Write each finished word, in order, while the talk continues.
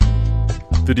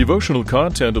The devotional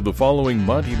content of the following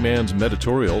Monty Man's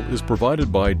Meditorial is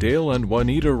provided by Dale and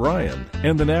Juanita Ryan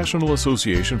and the National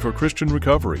Association for Christian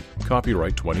Recovery.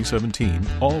 Copyright 2017,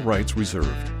 all rights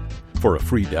reserved. For a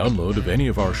free download of any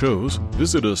of our shows,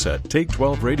 visit us at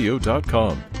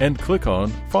take12radio.com and click on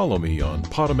Follow Me on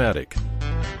Podomatic.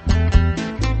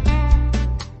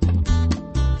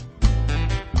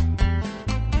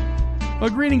 Well,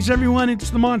 greetings, everyone.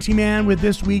 It's the Monty Man with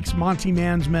this week's Monty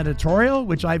Man's Meditorial,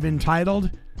 which I've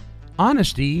entitled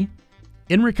Honesty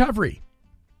in Recovery.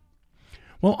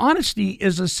 Well, honesty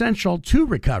is essential to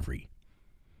recovery.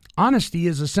 Honesty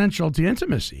is essential to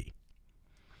intimacy.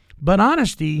 But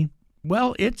honesty,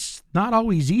 well, it's not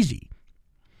always easy.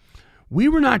 We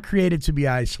were not created to be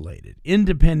isolated,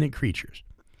 independent creatures.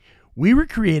 We were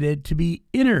created to be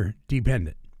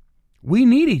interdependent. We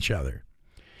need each other.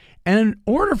 And in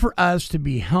order for us to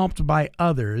be helped by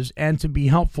others and to be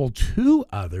helpful to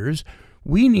others,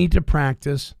 we need to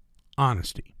practice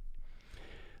honesty.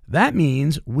 That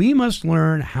means we must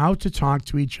learn how to talk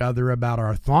to each other about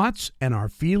our thoughts and our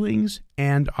feelings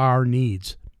and our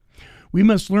needs. We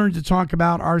must learn to talk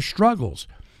about our struggles,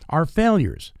 our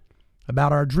failures,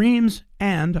 about our dreams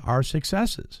and our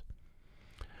successes.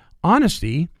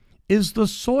 Honesty is the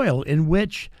soil in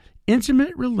which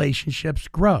intimate relationships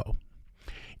grow.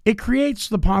 It creates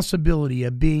the possibility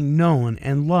of being known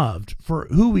and loved for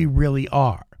who we really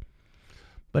are,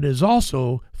 but is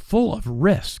also full of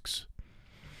risks.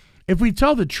 If we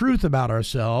tell the truth about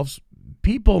ourselves,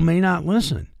 people may not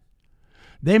listen.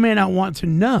 They may not want to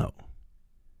know.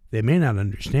 They may not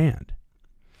understand.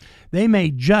 They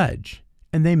may judge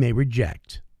and they may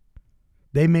reject.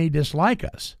 They may dislike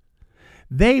us.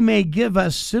 They may give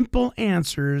us simple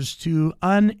answers to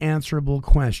unanswerable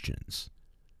questions.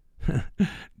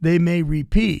 They may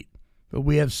repeat what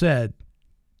we have said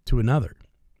to another.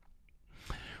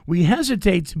 We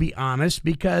hesitate to be honest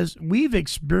because we've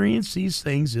experienced these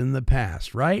things in the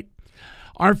past, right?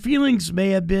 Our feelings may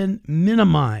have been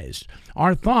minimized.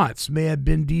 Our thoughts may have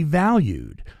been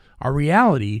devalued. Our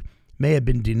reality may have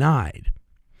been denied.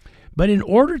 But in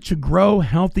order to grow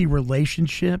healthy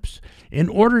relationships, in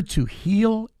order to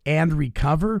heal and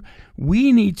recover,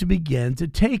 we need to begin to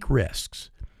take risks.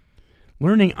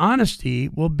 Learning honesty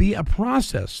will be a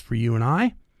process for you and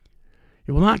I.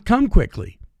 It will not come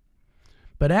quickly.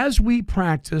 But as we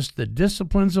practice the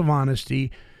disciplines of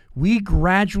honesty, we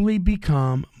gradually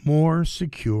become more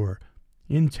secure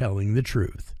in telling the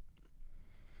truth.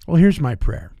 Well, here's my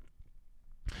prayer.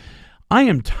 I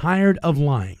am tired of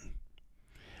lying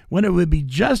when it would be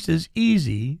just as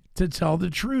easy to tell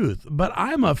the truth. But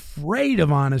I'm afraid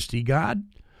of honesty, God.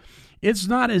 It's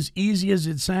not as easy as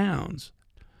it sounds.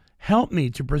 Help me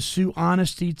to pursue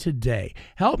honesty today.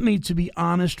 Help me to be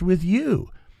honest with you.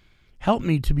 Help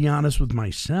me to be honest with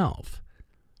myself.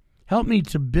 Help me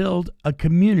to build a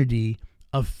community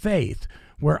of faith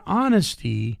where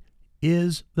honesty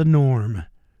is the norm.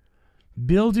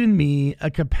 Build in me a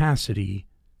capacity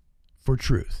for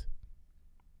truth.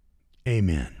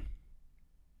 Amen.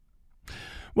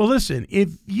 Well, listen, if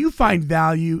you find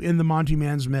value in the Monty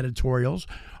Man's Meditorials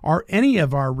or any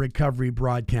of our recovery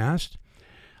broadcasts,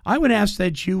 I would ask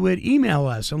that you would email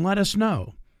us and let us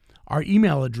know. Our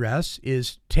email address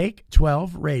is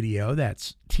take12radio,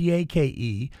 that's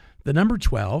T-A-K-E, the number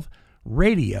 12,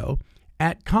 radio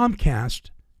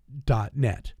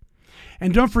 @comcast.net.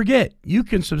 And don't forget, you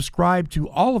can subscribe to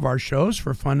all of our shows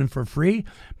for fun and for free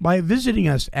by visiting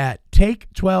us at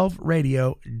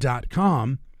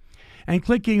take12radio.com and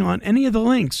clicking on any of the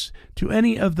links to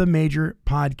any of the major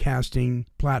podcasting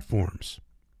platforms.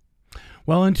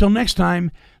 Well, until next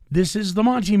time, this is the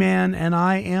Monty Man, and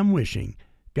I am wishing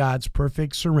God's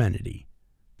perfect serenity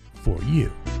for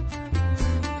you.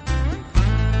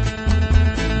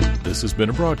 This has been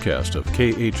a broadcast of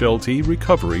KHLT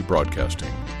Recovery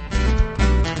Broadcasting.